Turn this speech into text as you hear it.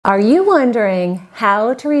Are you wondering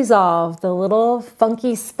how to resolve the little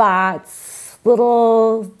funky spots,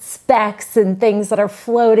 little specks and things that are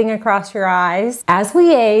floating across your eyes? As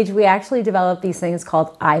we age, we actually develop these things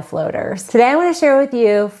called eye floaters. Today I want to share with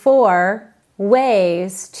you 4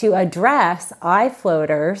 ways to address eye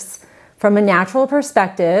floaters from a natural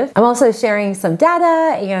perspective. I'm also sharing some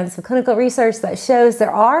data and some clinical research that shows there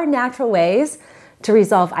are natural ways to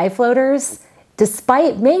resolve eye floaters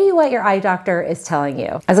despite maybe what your eye doctor is telling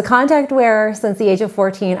you. As a contact wearer since the age of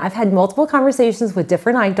 14, I've had multiple conversations with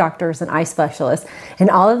different eye doctors and eye specialists, and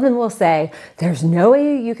all of them will say, there's no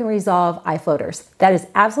way you can resolve eye floaters. That is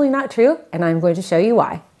absolutely not true, and I'm going to show you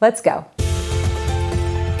why. Let's go.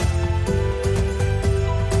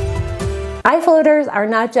 Eye floaters are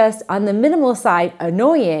not just on the minimal side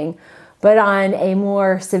annoying, but on a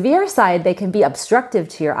more severe side, they can be obstructive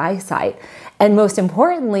to your eyesight. And most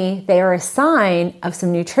importantly, they are a sign of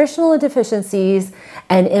some nutritional deficiencies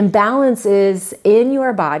and imbalances in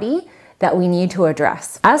your body that we need to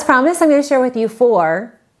address. As promised, I'm going to share with you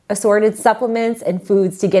 4 assorted supplements and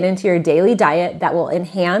foods to get into your daily diet that will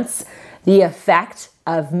enhance the effect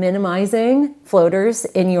of minimizing floaters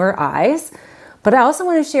in your eyes. But I also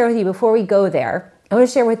want to share with you, before we go there, I want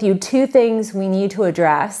to share with you 2 things we need to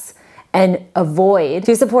address and avoid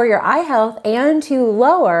to support your eye health and to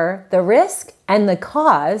lower the risk and the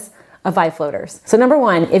cause of eye floaters. So number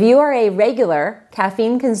 1, if you are a regular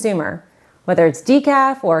caffeine consumer, whether it's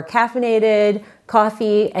decaf or caffeinated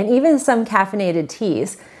coffee and even some caffeinated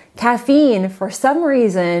teas, caffeine for some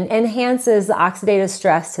reason enhances the oxidative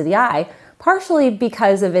stress to the eye, partially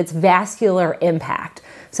because of its vascular impact.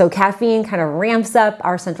 So caffeine kind of ramps up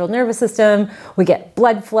our central nervous system, we get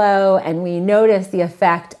blood flow, and we notice the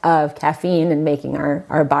effect of caffeine in making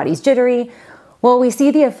our bodies jittery. Well, we see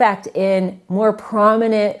the effect in more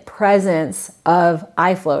prominent presence of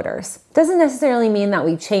eye floaters. Doesn't necessarily mean that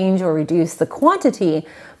we change or reduce the quantity,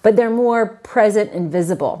 but they're more present and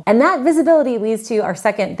visible. And that visibility leads to our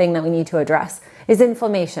second thing that we need to address, is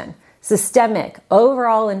inflammation. Systemic,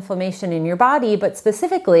 overall inflammation in your body, but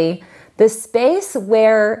specifically the space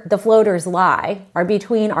where the floaters lie are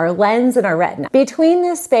between our lens and our retina. Between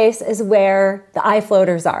this space is where the eye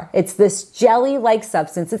floaters are. It's this jelly-like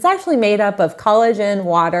substance. It's actually made up of collagen,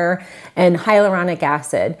 water, and hyaluronic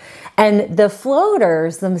acid. And the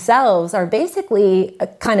floaters themselves are basically a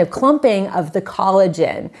kind of clumping of the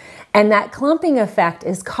collagen. And that clumping effect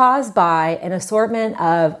is caused by an assortment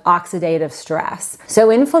of oxidative stress. So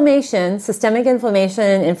inflammation, systemic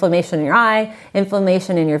inflammation, inflammation in your eye,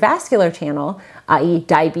 inflammation in your vascular channel, i.e.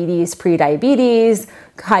 diabetes, prediabetes,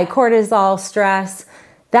 high cortisol, stress,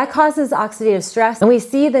 that causes oxidative stress. And we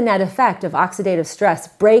see the net effect of oxidative stress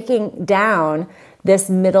breaking down this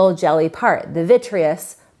middle jelly part, the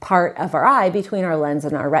vitreous part of our eye between our lens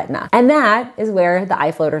and our retina. And that is where the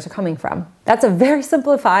eye floaters are coming from. That's a very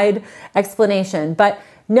simplified explanation, but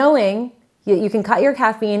knowing you can cut your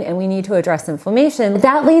caffeine and we need to address inflammation,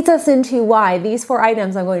 that leads us into why these 4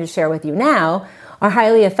 items I'm going to share with you now are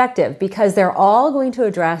highly effective, because they're all going to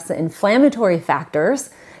address the inflammatory factors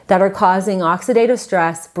that are causing oxidative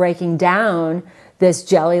stress, breaking down this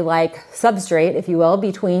jelly-like substrate, if you will,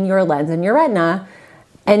 between your lens and your retina,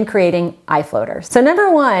 and creating eye floaters. So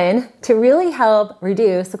number 1, to really help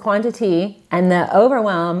reduce the quantity and the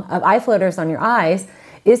overwhelm of eye floaters on your eyes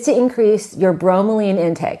is to increase your bromelain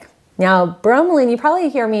intake. Now, bromelain, you probably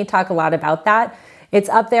hear me talk a lot about that. It's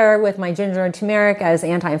up there with my ginger and turmeric as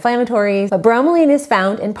anti-inflammatories, but bromelain is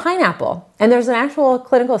found in pineapple. And there's an actual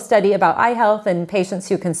clinical study about eye health in patients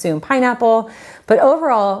who consume pineapple. But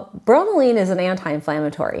overall, bromelain is an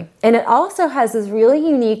anti-inflammatory. And it also has this really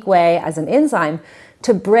unique way as an enzyme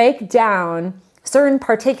to break down certain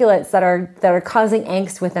particulates that are causing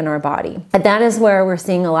angst within our body. And that is where we're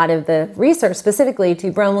seeing a lot of the research specifically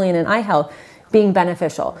to bromelain and eye health being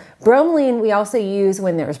beneficial. Bromelain we also use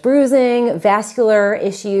when there's bruising, vascular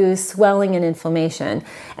issues, swelling, and inflammation.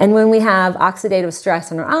 And when we have oxidative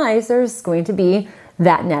stress in our eyes, there's going to be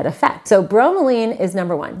that net effect. So bromelain is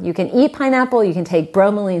number 1. You can eat pineapple, you can take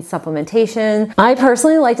bromelain supplementation. I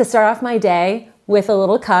personally like to start off my day with a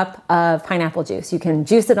little cup of pineapple juice. You can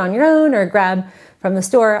juice it on your own or grab from the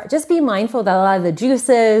store. Just be mindful that a lot of the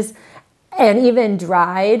juices and even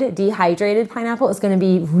dried, dehydrated pineapple is going to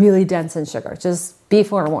be really dense in sugar. Just be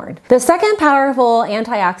forewarned. The second powerful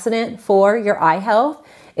antioxidant for your eye health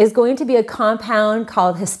is going to be a compound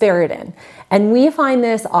called hesperidin. And we find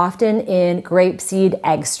this often in grapeseed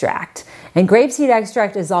extract. And grapeseed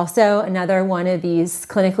extract is also another one of these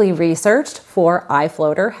clinically researched for eye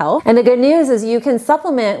floater health. And the good news is you can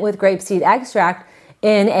supplement with grapeseed extract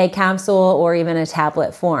in a capsule or even a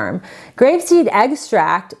tablet form. Grapeseed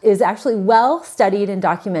extract is actually well studied and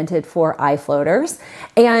documented for eye floaters.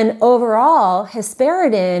 And overall,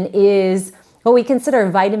 hesperidin is what we consider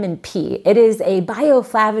vitamin P. It is a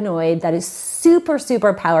bioflavonoid that is super,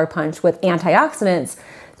 super power punch with antioxidants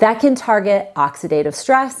that can target oxidative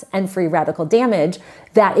stress and free radical damage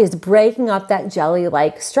that is breaking up that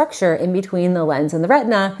jelly-like structure in between the lens and the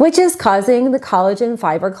retina, which is causing the collagen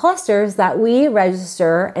fiber clusters that we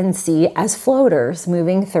register and see as floaters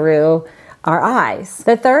moving through our eyes.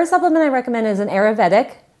 The third supplement I recommend is an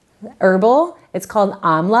Ayurvedic herbal. It's called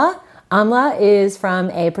alma. Alma is from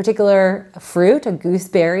a particular fruit, a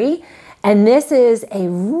gooseberry, and this is a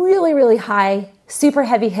really, really high, super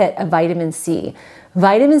heavy hit of vitamin C.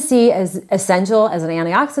 Vitamin C is essential as an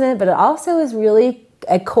antioxidant, but it also is really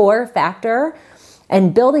a core factor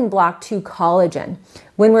and building block to collagen.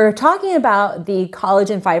 When we're talking about the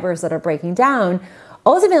collagen fibers that are breaking down,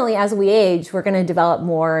 ultimately as we age, we're going to develop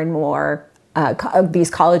more and more these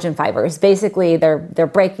collagen fibers. Basically,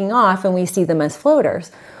 they're breaking off and we see them as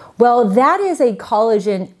floaters. Well, that is a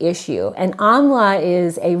collagen issue, and amla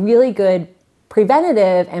is a really good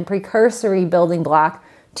preventative and precursory building block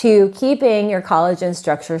to keeping your collagen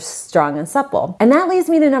structure strong and supple. And that leads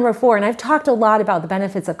me to number 4, and I've talked a lot about the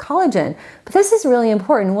benefits of collagen, but this is really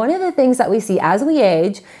important. One of the things that we see as we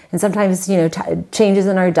age, and sometimes, changes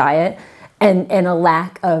in our diet and a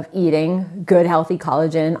lack of eating good, healthy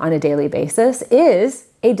collagen on a daily basis is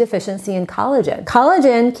a deficiency in collagen.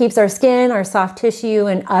 Collagen keeps our skin, our soft tissue,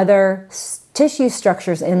 and other tissue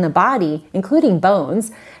structures in the body, including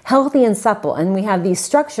bones, healthy and supple. And we have these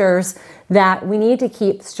structures that we need to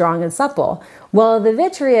keep strong and supple. Well, the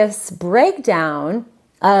vitreous breakdown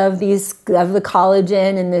of the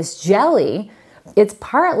collagen in this jelly, it's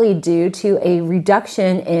partly due to a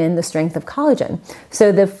reduction in the strength of collagen.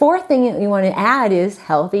 So the fourth thing that we want to add is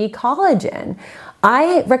healthy collagen.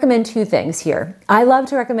 I recommend 2 things here. I love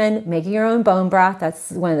to recommend making your own bone broth.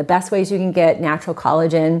 That's one of the best ways you can get natural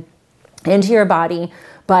collagen into your body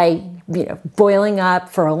by boiling up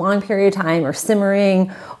for a long period of time, or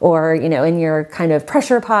simmering, or in your kind of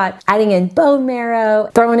pressure pot, adding in bone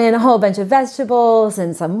marrow, throwing in a whole bunch of vegetables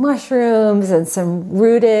and some mushrooms and some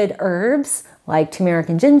rooted herbs like turmeric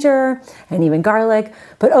and ginger and even garlic.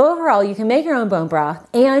 But overall, you can make your own bone broth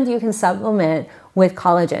and you can supplement with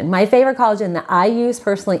collagen. My favorite collagen that I use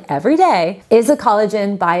personally every day is a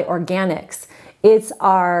collagen by Organics. It's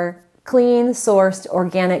our clean sourced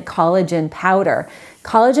organic collagen powder.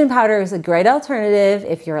 Collagen powder is a great alternative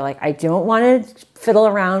if you're like, I don't want to fiddle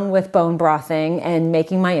around with bone brothing and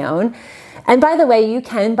making my own. And by the way, you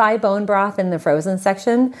can buy bone broth in the frozen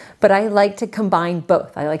section, but I like to combine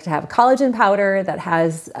both. I like to have a collagen powder that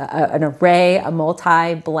has an array, a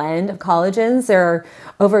multi-blend of collagens. There are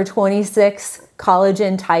over 26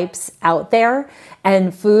 collagen types out there,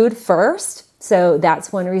 and food first. So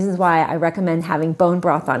that's one of the reasons why I recommend having bone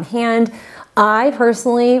broth on hand. I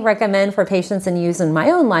personally recommend for patients and use in my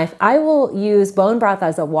own life, I will use bone broth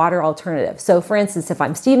as a water alternative. So for instance, if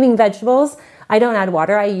I'm steaming vegetables, I don't add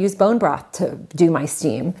water, I use bone broth to do my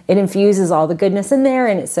steam. It infuses all the goodness in there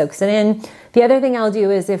and it soaks it in. The other thing I'll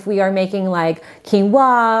do is if we are making like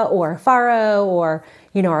quinoa or farro or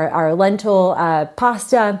our lentil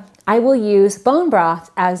pasta, I will use bone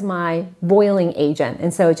broth as my boiling agent.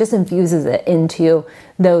 And so it just infuses it into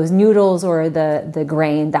those noodles or the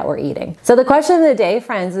grain that we're eating. So the question of the day,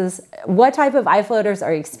 friends, is what type of eye floaters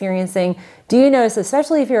are you experiencing? Do you notice,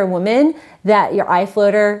 especially if you're a woman, that your eye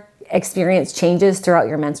floater experience changes throughout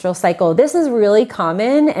your menstrual cycle? This is really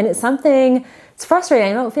common, and it's something, it's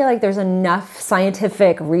frustrating. I don't feel like there's enough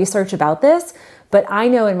scientific research about this. But I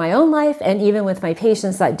know in my own life, and even with my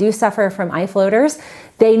patients that do suffer from eye floaters,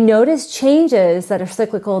 they notice changes that are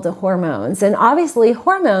cyclical to hormones. And obviously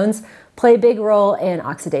hormones play a big role in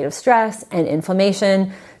oxidative stress and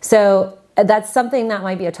inflammation. So that's something that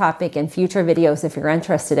might be a topic in future videos if you're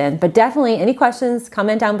interested in. But definitely any questions,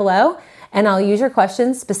 comment down below, and I'll use your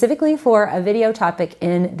questions specifically for a video topic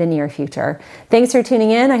in the near future. Thanks for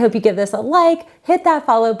tuning in. I hope you give this a like, hit that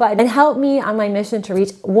follow button, and help me on my mission to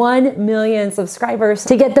reach 1 million subscribers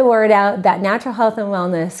to get the word out that natural health and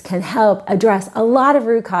wellness can help address a lot of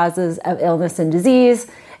root causes of illness and disease,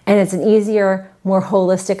 and it's an easier, more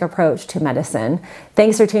holistic approach to medicine.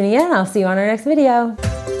 Thanks for tuning in. I'll see you on our next video.